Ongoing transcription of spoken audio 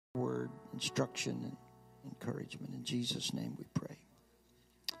instruction and encouragement. In Jesus' name we pray.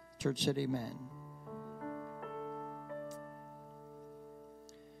 Church said amen.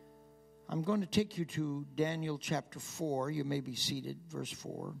 I'm going to take you to Daniel chapter 4. You may be seated. Verse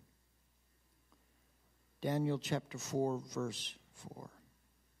 4. Daniel chapter 4, verse 4.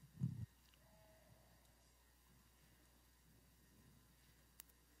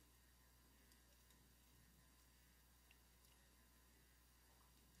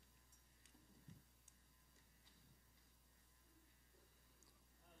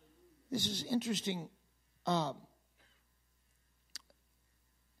 This is interesting.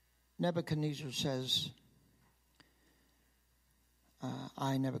 Nebuchadnezzar says,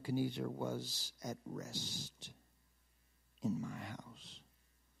 I, Nebuchadnezzar, was at rest in my house,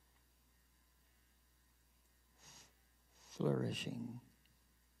 flourishing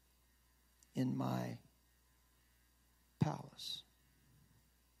in my palace.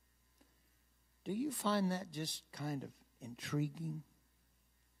 Do you find that just kind of intriguing?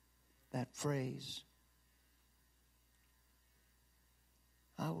 That phrase,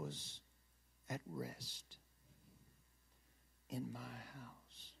 I was at rest in my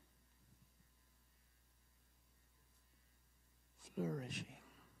house, flourishing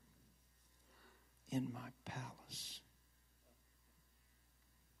in my palace.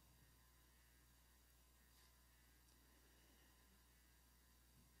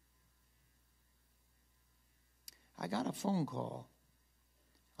 I got a phone call.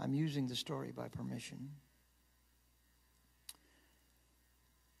 I'm using the story by permission.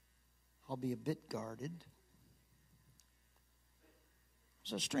 I'll be a bit guarded. It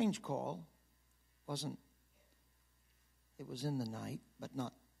was a strange call. It was in the night, but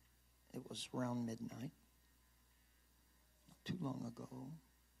it was around midnight. Not too long ago.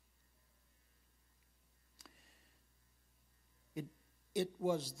 It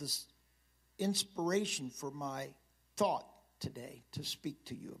was this inspiration for my thought today to speak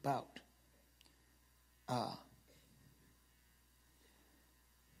to you about.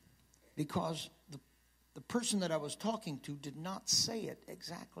 Because the person that I was talking to did not say it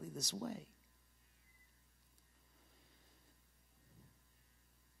exactly this way.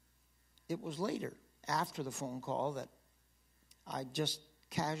 It was later, after the phone call, that I just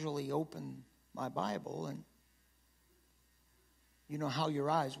casually opened my Bible, and you know how your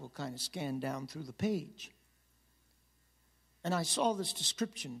eyes will kind of scan down through the page. And I saw this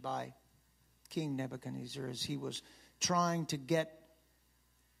description by King Nebuchadnezzar as he was trying to get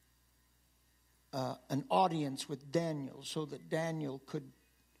an audience with Daniel so that Daniel could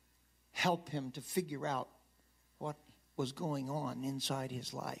help him to figure out what was going on inside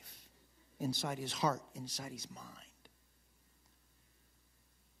his life, inside his heart, inside his mind.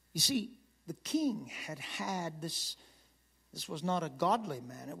 You see, the king had this. This was not a godly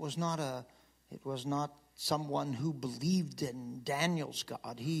man. It was not someone who believed in Daniel's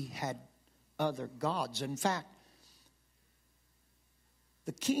God. He had other gods. In fact,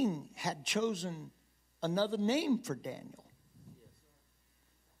 the king had chosen another name for Daniel.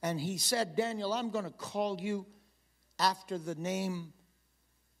 And he said, Daniel, I'm going to call you after the name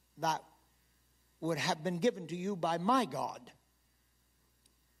that would have been given to you by my God.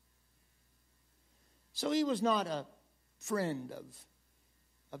 So he was not a friend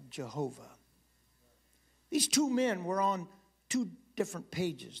of Jehovah. These two men were on two different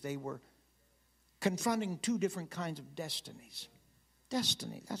pages. They were confronting two different kinds of destinies.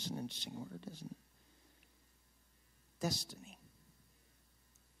 Destiny, that's an interesting word, isn't it? Destiny.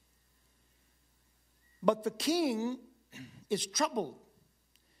 But the king is troubled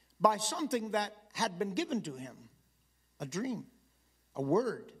by something that had been given to him. A dream, a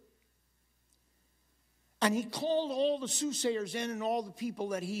word. And he called all the soothsayers in and all the people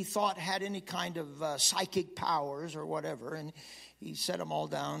that he thought had any kind of psychic powers or whatever. And he set them all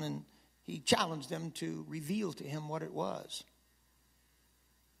down and he challenged them to reveal to him what it was.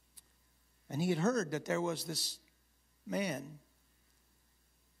 And he had heard that there was this man,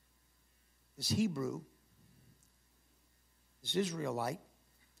 this Hebrew, this Israelite,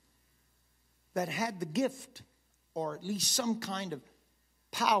 that had the gift, or at least some kind of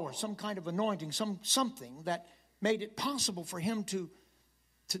power, some kind of anointing, something that made it possible for him to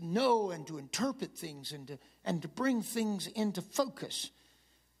know and to interpret things and to bring things into focus.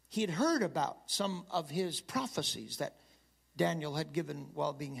 He had heard about some of his prophecies that Daniel had given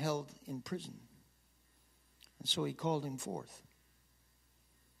while being held in prison. And so he called him forth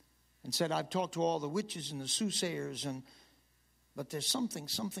and said, I've talked to all the witches and the soothsayers, but there's something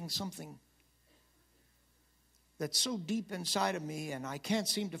that's so deep inside of me, and I can't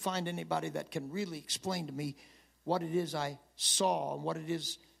seem to find anybody that can really explain to me what it is I saw and what it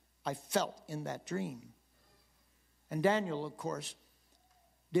is I felt in that dream. And Daniel, of course,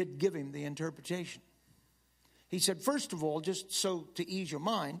 did give him the interpretation. He said, first of all, just so to ease your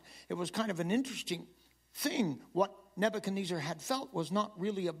mind, it was kind of an interesting thing. What Nebuchadnezzar had felt was not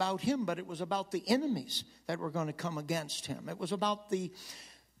really about him, but it was about the enemies that were going to come against him. It was about the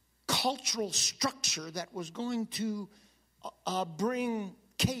cultural structure that was going to bring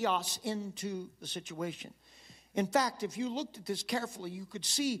chaos into the situation. In fact, if you looked at this carefully, you could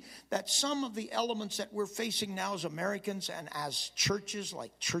see that some of the elements that we're facing now as Americans and as churches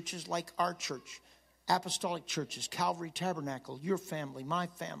like our church, apostolic churches, Calvary Tabernacle, your family, my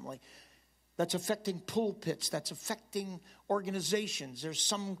family, that's affecting pulpits, that's affecting organizations. There's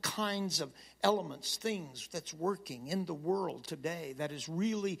some kinds of elements, things that's working in the world today that is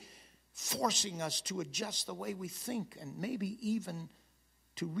really forcing us to adjust the way we think and maybe even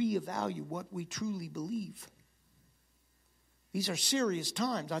to reevaluate what we truly believe. These are serious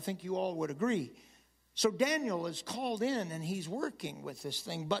times. I think you all would agree. So Daniel is called in and he's working with this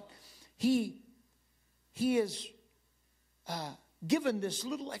thing, but he is given this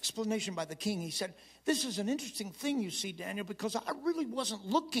little explanation by the king. He said, this is an interesting thing, you see, Daniel, because I really wasn't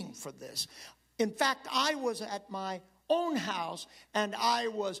looking for this. In fact, I was at my own house and I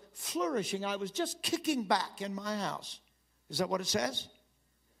was flourishing. I was just kicking back in my house. Is that what it says?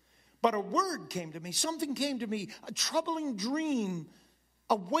 But a word came to me, something came to me, a troubling dream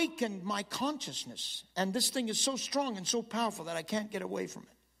awakened my consciousness. And this thing is so strong and so powerful that I can't get away from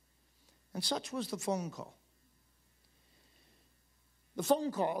it. And such was the phone call. The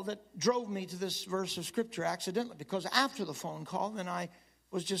phone call that drove me to this verse of Scripture accidentally, because after the phone call, then I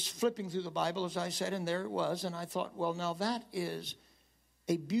was just flipping through the Bible, as I said, and there it was. And I thought, well, now that is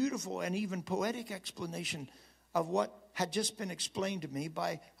a beautiful and even poetic explanation of what had just been explained to me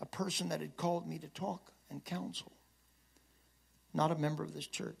by a person that had called me to talk and counsel. Not a member of this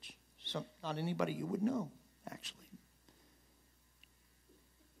church. So not anybody you would know, actually.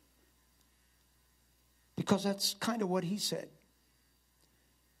 Because that's kind of what he said.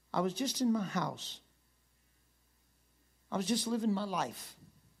 I was just in my house. I was just living my life.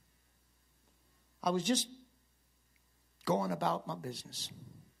 I was just going about my business.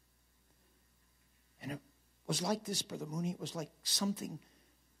 And it was like this, Brother Mooney. It was like something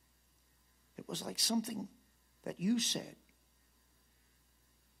that you said.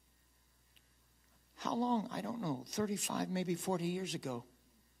 How long? I don't know. 35, maybe 40 years ago.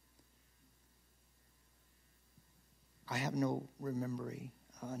 I have no memory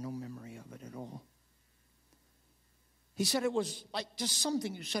of it at all. He said it was like just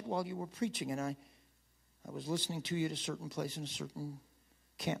something you said while you were preaching, and I was listening to you at a certain place in a certain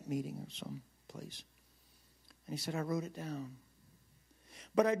camp meeting or some place. And he said, I wrote it down.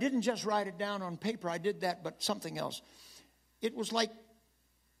 But I didn't just write it down on paper. I did that, but something else. It was like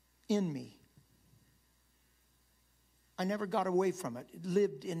in me. I never got away from it. It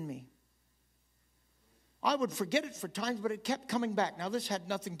lived in me. I would forget it for times, but it kept coming back. Now, this had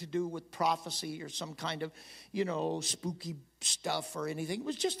nothing to do with prophecy or some kind of, spooky stuff or anything. It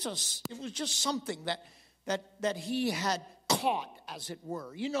was just something that he had caught, as it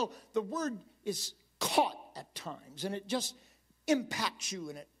were. The word is caught at times, and it just impacts you,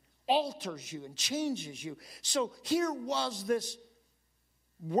 and it alters you and changes you. So here was this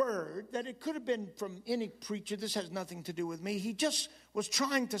word that it could have been from any preacher. This has nothing to do with me. He just was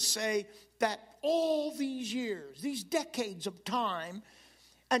trying to say that all these years, these decades of time,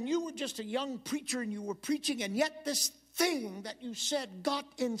 and you were just a young preacher and you were preaching, and yet this thing that you said got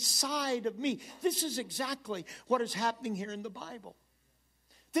inside of me. This is exactly what is happening here in the Bible.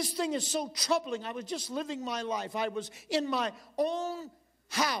 This thing is so troubling. I was just living my life. I was in my own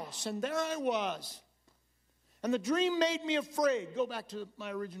house, and there I was. And the dream made me afraid. Go back to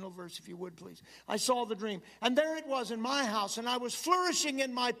my original verse, if you would, please. I saw the dream. And there it was in my house, and I was flourishing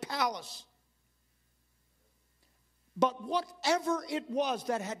in my palace. But whatever it was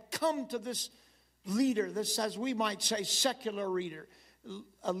that had come to this leader, this, as we might say, secular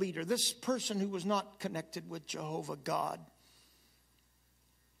leader, this person who was not connected with Jehovah God.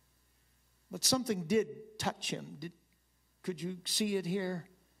 But something did touch him. Could you see it here?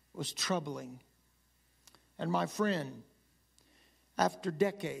 It was troubling. And my friend, after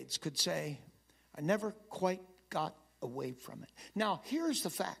decades, could say, I never quite got away from it. Now, here's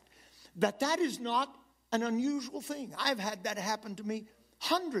the fact, that is not an unusual thing. I've had that happen to me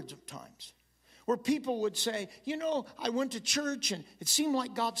hundreds of times, where people would say, I went to church and it seemed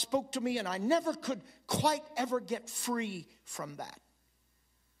like God spoke to me, and I never could quite ever get free from that.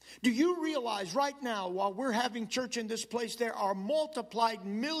 Do you realize right now, while we're having church in this place, there are multiplied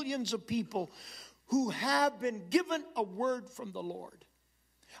millions of people who have been given a word from the Lord.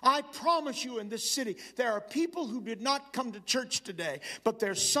 I promise you in this city, there are people who did not come to church today, but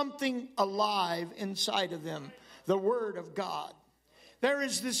there's something alive inside of them, the Word of God. There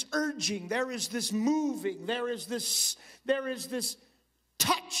is this urging, there is this moving, there is this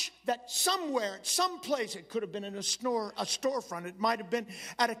touch that somewhere, at some place, it could have been in a storefront, it might have been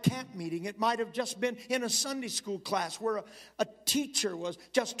at a camp meeting, it might have just been in a Sunday school class where a teacher was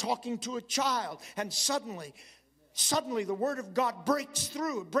just talking to a child, and suddenly the Word of God breaks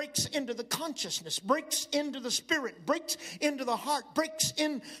through, breaks into the consciousness, breaks into the spirit, breaks into the heart, breaks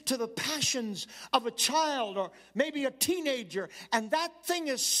into the passions of a child or maybe a teenager. And that thing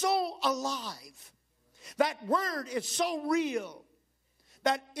is so alive. That Word is so real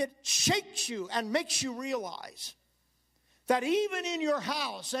that it shakes you and makes you realize that even in your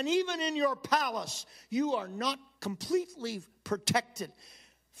house and even in your palace, you are not completely protected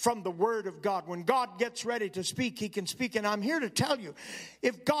from the Word of God. When God gets ready to speak, He can speak. And I'm here to tell you,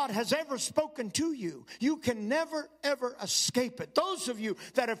 if God has ever spoken to you, you can never, ever escape it. Those of you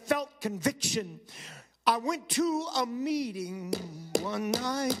that have felt conviction, I went to a meeting one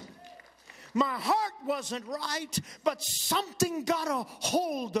night. My heart wasn't right, but something got a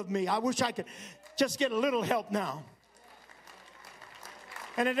hold of me. I wish I could just get a little help now.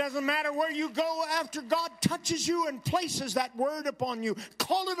 And it doesn't matter where you go after God touches you and places that word upon you.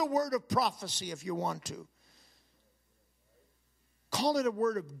 Call it a word of prophecy if you want to. Call it a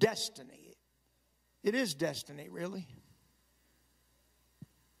word of destiny. It is destiny, really.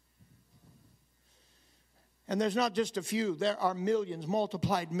 And there's not just a few. There are millions,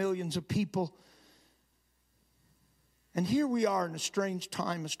 multiplied millions of people. And here we are in a strange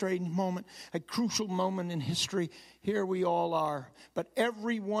time, a strange moment, a crucial moment in history. Here we all are. But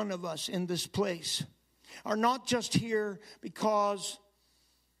every one of us in this place are not just here because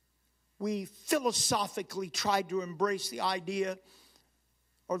we philosophically tried to embrace the idea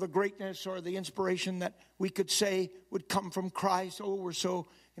or the greatness or the inspiration that we could say would come from Christ. Oh, we're so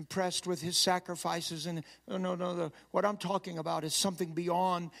impressed with His sacrifices. And no. What I'm talking about is something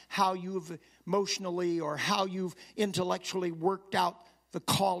beyond how you've emotionally or how you've intellectually worked out the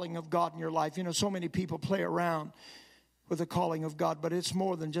calling of God in your life. You know, so many people play around with the calling of God, but it's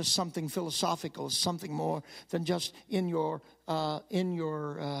more than just something philosophical. It's something more than just in your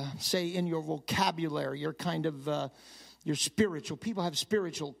vocabulary, your kind of your spiritual. People have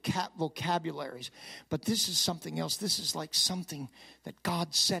spiritual vocabularies. But this is something else. This is like something that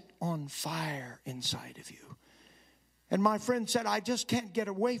God set on fire inside of you. And my friend said, I just can't get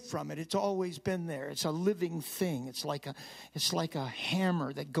away from it. It's always been there. It's a living thing. It's like a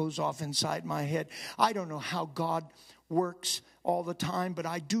hammer that goes off inside my head. I don't know how God works all the time, but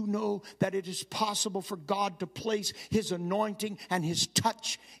I do know that it is possible for God to place His anointing and His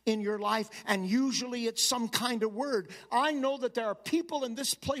touch in your life, and usually it's some kind of word. I know that there are people in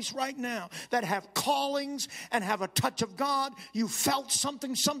this place right now that have callings and have a touch of God. You felt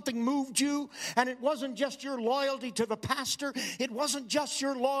something moved you, and it wasn't just your loyalty to the pastor, it wasn't just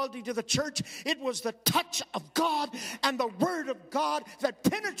your loyalty to the church, it was the touch of God and the Word of God that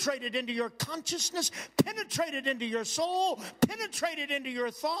penetrated into your consciousness, penetrated into your soul, penetrated into your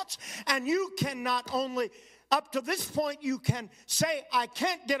thoughts, and you can not only, up to this point, you can say, I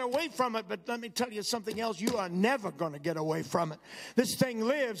can't get away from it, but let me tell you something else, you are never going to get away from it. This thing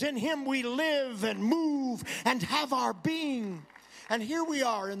lives. In Him we live and move and have our being. And here we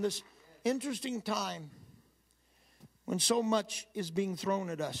are in this interesting time when so much is being thrown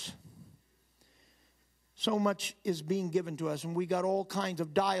at us. So much is being given to us, and we got all kinds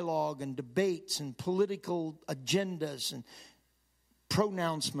of dialogue and debates and political agendas and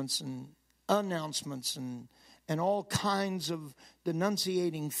pronouncements and announcements and all kinds of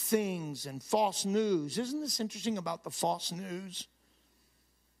denunciating things and false news. Isn't this interesting about the false news?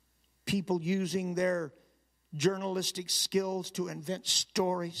 People using their journalistic skills to invent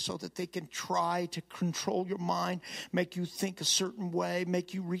stories so that they can try to control your mind, make you think a certain way,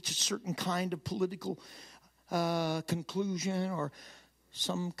 make you reach a certain kind of political conclusion or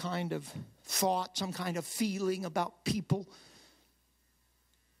some kind of thought, some kind of feeling about people.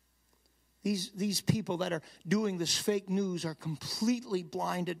 These people that are doing this fake news are completely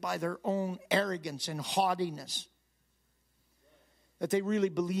blinded by their own arrogance and haughtiness. That they really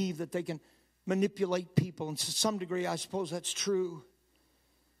believe that they can manipulate people. And to some degree, I suppose that's true.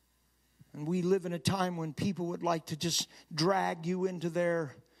 And we live in a time when people would like to just drag you into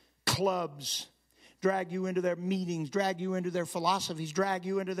their clubs, drag you into their meetings, drag you into their philosophies, drag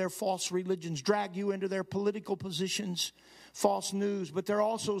you into their false religions, drag you into their political positions, false news. But there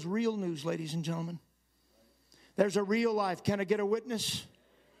also is real news, ladies and gentlemen. There's a real life. Can I get a witness?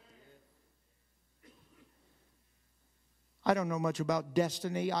 I don't know much about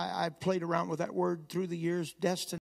destiny. I've played around with that word through the years, destiny.